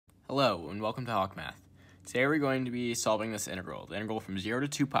Hello, and welcome to Hawk Math. Today we're going to be solving this integral, the integral from 0 to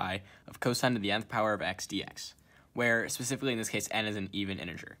 2 pi of cosine to the nth power of x dx, where specifically in this case n is an even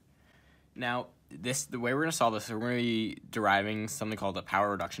integer. Now, the way we're going to solve this is we're going to be deriving something called the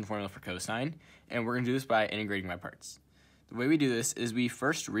power reduction formula for cosine, and we're going to do this by integrating by parts. The way we do this is we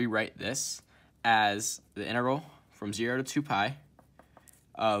first rewrite this as the integral from 0 to 2 pi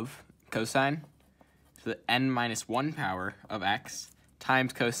of cosine to the n minus 1 power of x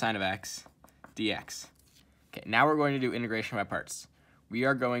times cosine of x dx. Okay, now we're going to do integration by parts. We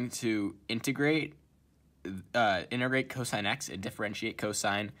are going to integrate cosine x and differentiate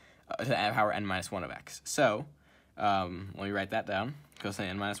cosine to the power n minus 1 of x. So, let me write that down. Cosine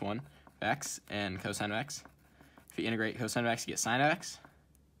n minus 1 of x and cosine of x. If you integrate cosine of x, you get sine of x.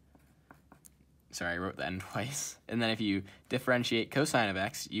 Sorry, I wrote the n twice. And then if you differentiate cosine of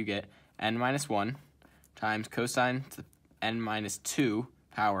x, you get n minus 1 times cosine to the n minus 2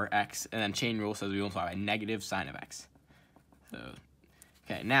 power x, and then chain rule says we multiply by negative sine of x. So,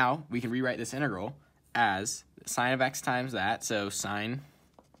 okay, now we can rewrite this integral as sine of x times that, so sine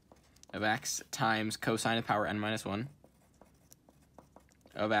of x times cosine to the power n minus 1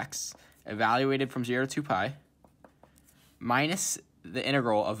 of x, evaluated from 0 to 2 pi, minus the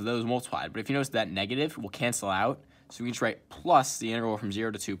integral of those multiplied. But if you notice that negative will cancel out, so we can just write plus the integral from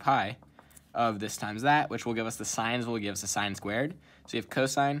 0 to 2 pi of this times that, which will give us the sines will give us a sine squared. So you have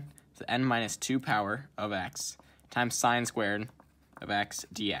cosine to the n minus 2 power of x times sine squared of x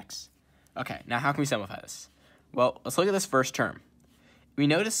dx. Okay, now how can we simplify this? Well, let's look at this first term. We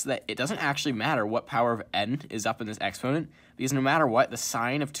notice that it doesn't actually matter what power of n is up in this exponent, because no matter what, the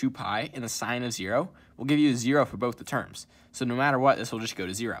sine of 2 pi and the sine of 0 will give you a 0 for both the terms. So no matter what, this will just go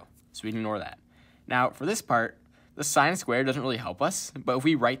to 0. So we can ignore that. Now, for this part, the sine squared doesn't really help us, but if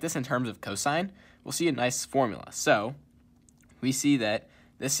we write this in terms of cosine, we'll see a nice formula. So we see that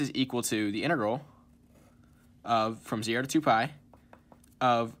this is equal to the integral of from 0 to 2 pi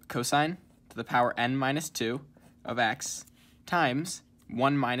of cosine to the power n minus 2 of x times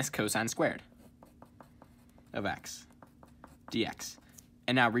 1 minus cosine squared of x dx.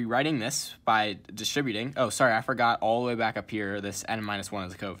 And now rewriting this by distributing, oh, sorry, I forgot all the way back up here, this n minus 1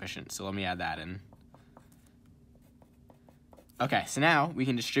 is a coefficient, so let me add that in. Okay, so now we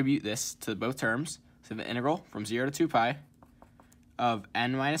can distribute this to both terms. So the integral from 0 to 2 pi of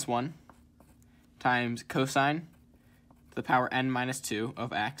n minus 1 times cosine to the power n minus 2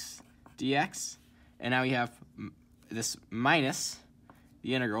 of x dx. And now we have this minus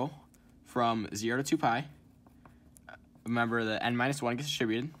the integral from 0 to 2 pi. Remember, the n minus 1 gets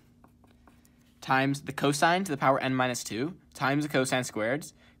distributed, times the cosine to the power n minus 2 times the cosine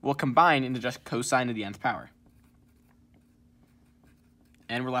squareds will combine into just cosine to the nth power.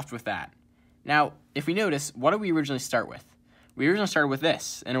 And we're left with that. Now, if we notice, what did we originally start with? We originally started with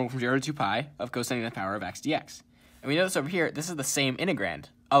this, integral from 0 to 2 pi of cosine to the power of x dx. And we notice over here, this is the same integrand,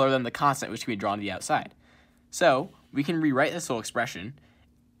 other than the constant which can be drawn to the outside. So, we can rewrite this whole expression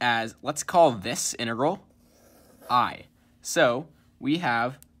as, let's call this integral I. So, we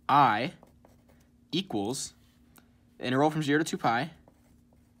have I equals the integral from 0 to 2 pi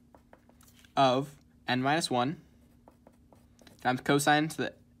of n minus 1 times cosine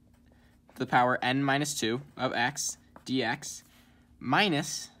to the power n minus 2 of x dx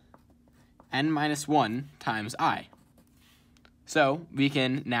minus n minus 1 times I. So we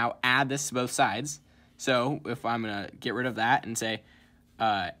can now add this to both sides. So if I'm going to get rid of that and say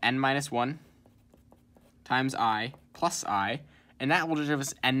n minus 1 times I plus I, and that will just give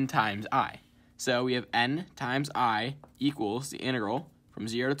us n times I. So we have n times I equals the integral from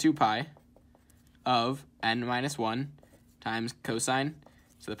 0 to 2 pi of n minus 1 times cosine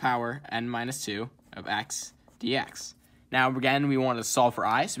to the power n minus 2 of x dx. Now, again, we want to solve for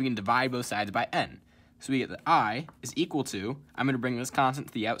I, so we can divide both sides by n. So we get that I is equal to, I'm going to bring this constant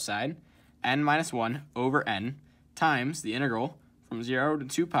to the outside, n minus 1 over n times the integral from 0 to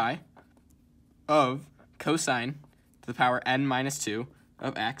 2 pi of cosine to the power n minus 2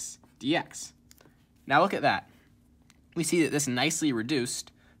 of x dx. Now look at that. We see that this nicely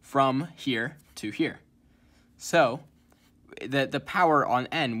reduced from here to here. So the power on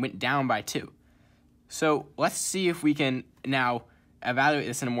n went down by 2. So let's see if we can now evaluate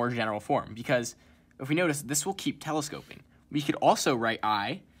this in a more general form, because if we notice, this will keep telescoping. We could also write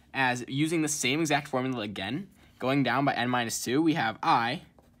I as using the same exact formula again, going down by n minus 2, we have I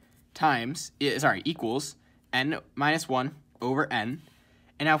equals n minus 1 over n.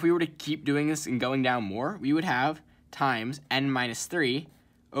 And now if we were to keep doing this and going down more, we would have times n minus 3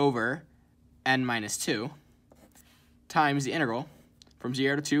 over n minus 2 times the integral from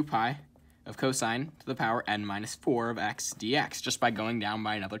 0 to 2 pi of cosine to the power n minus 4 of x dx, just by going down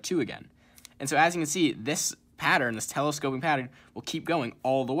by another 2 again. And so as you can see, this pattern, this telescoping pattern, will keep going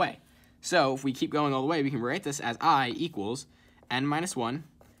all the way. So if we keep going all the way, we can write this as I equals n minus 1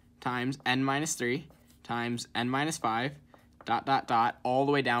 times n minus 3 times n minus 5 dot dot dot all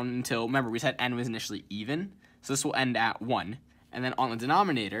the way down until, remember, we said n was initially even, so this will end at 1. And then on the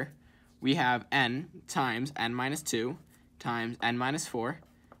denominator, we have n times n minus 2 times n minus 4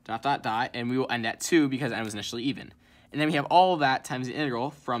 dot dot dot, and we will end at 2 because n was initially even. And then we have all of that times the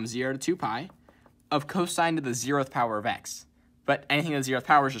integral from 0 to 2 pi of cosine to the 0th power of x. But anything to the 0th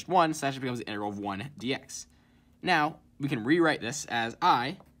power is just 1, so that just becomes the integral of 1 dx. Now, we can rewrite this as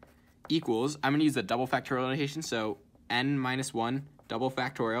I equals, I'm going to use the double factorial notation, so n minus 1 double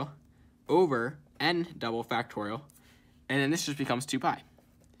factorial over n double factorial, and then this just becomes 2 pi.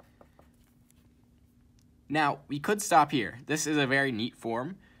 Now, we could stop here. This is a very neat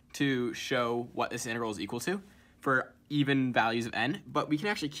form to show what this integral is equal to for even values of n, but we can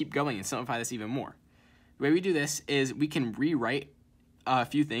actually keep going and simplify this even more. The way we do this is we can rewrite a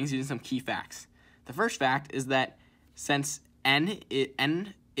few things using some key facts. The first fact is that since n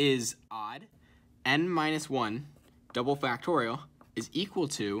is odd, n minus 1 double factorial is equal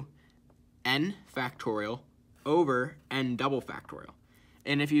to n factorial over n double factorial.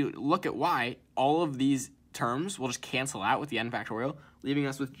 And if you look at y, all of these terms will just cancel out with the n factorial, leaving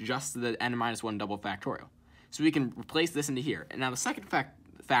us with just the n minus 1 double factorial. So we can replace this into here. And now the second fact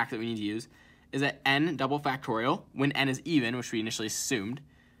that we need to use is that n double factorial, when n is even, which we initially assumed,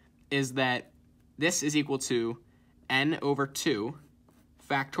 is that this is equal to n over 2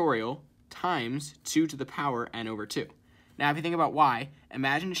 factorial times 2 to the power n over 2. Now, if you think about y,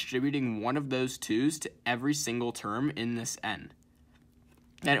 imagine distributing one of those 2's to every single term in this n.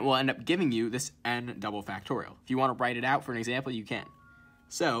 And it will end up giving you this n double factorial. If you want to write it out for an example, you can.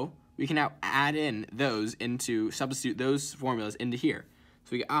 So we can now add in those substitute those formulas into here.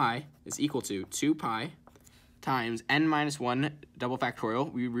 So we get I is equal to 2 pi times n minus 1 double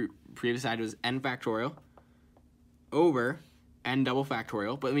factorial. We previously decided it was n factorial over n double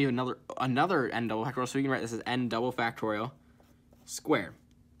factorial, but then we have another n double factorial, so we can write this as n double factorial squared.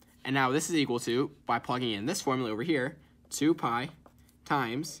 And now this is equal to, by plugging in this formula over here, 2 pi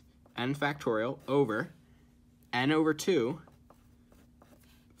times n factorial over n over 2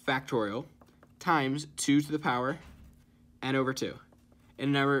 factorial times 2 to the power n over 2.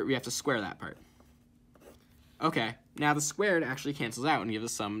 And now we have to square that part. Okay, now the squared actually cancels out and gives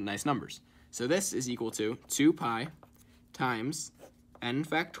us some nice numbers. So this is equal to 2 pi times n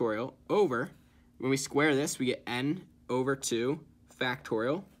factorial over, when we square this, we get n over 2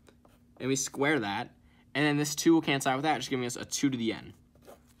 factorial, and we square that, and then this 2 will cancel out with that, just giving us a 2 to the n.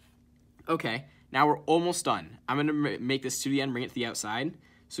 Okay, now we're almost done. I'm going to make this 2 to the n, bring it to the outside.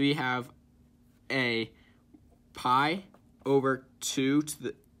 So we have a pi over 2 to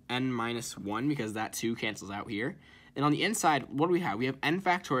the n minus 1, because that 2 cancels out here. And on the inside, what do we have? We have n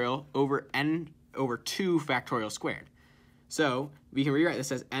factorial over n over 2 factorial squared. So we can rewrite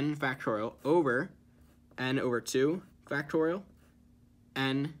this as n factorial over n over 2 factorial,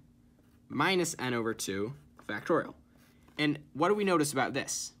 n minus n over 2 factorial. And what do we notice about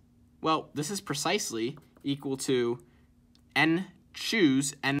this? Well, this is precisely equal to n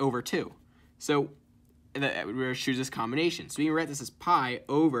choose n over 2. So we're going to choose this combination. So we can write this as pi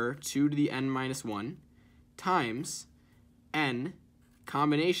over 2 to the n minus 1 times n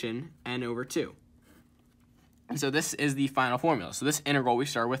combination n over 2. And so this is the final formula. So this integral we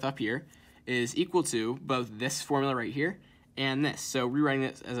start with up here is equal to both this formula right here and this. So rewriting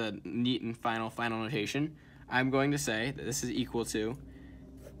this as a neat and final notation, I'm going to say that this is equal to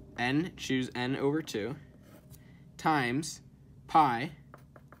n choose n over 2 times pi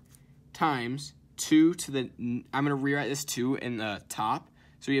times 2 to the, I'm going to rewrite this 2 in the top.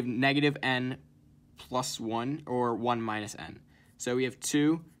 So we have negative n plus 1, or 1 minus n. So we have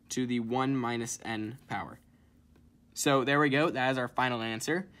 2 to the 1 minus n power. So there we go. That is our final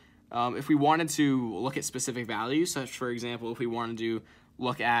answer. If we wanted to look at specific values, such for example, if we wanted to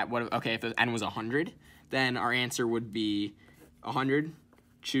look at if the n was 100, then our answer would be 100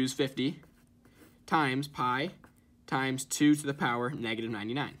 choose 50 times pi times 2 to the power negative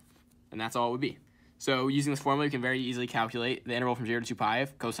 99. And that's all it would be. So using this formula, we can very easily calculate the interval from 0 to 2 pi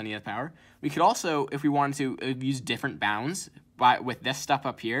of cosine e to the power. We could also, if we wanted to, use different bounds. With this stuff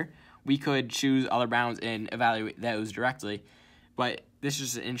up here, we could choose other bounds and evaluate those directly. But this is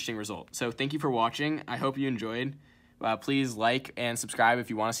just an interesting result. So thank you for watching. I hope you enjoyed. Please like and subscribe if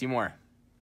you want to see more.